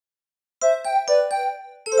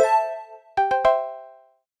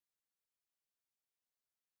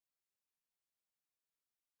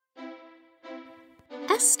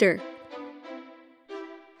Esther.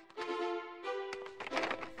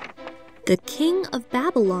 The king of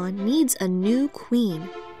Babylon needs a new queen.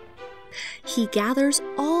 He gathers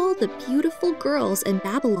all the beautiful girls in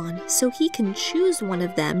Babylon so he can choose one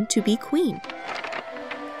of them to be queen.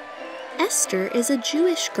 Esther is a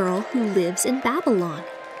Jewish girl who lives in Babylon.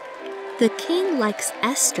 The king likes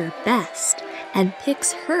Esther best and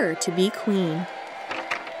picks her to be queen.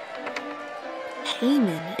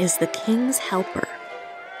 Haman is the king's helper.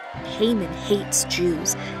 Haman hates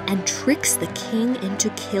Jews and tricks the king into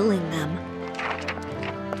killing them.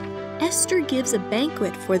 Esther gives a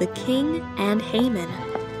banquet for the king and Haman.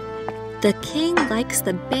 The king likes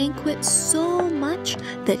the banquet so much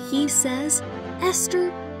that he says,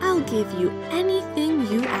 "Esther, I'll give you anything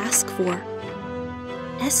you ask for."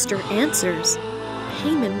 Esther answers,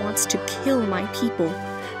 "Haman wants to kill my people.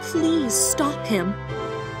 Please stop him."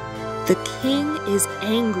 The king is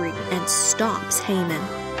angry and stops Haman.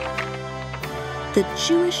 The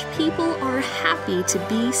Jewish people are happy to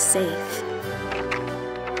be safe.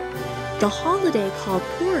 The holiday called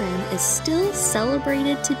Purim is still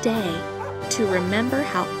celebrated today to remember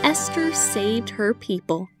how Esther saved her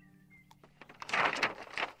people.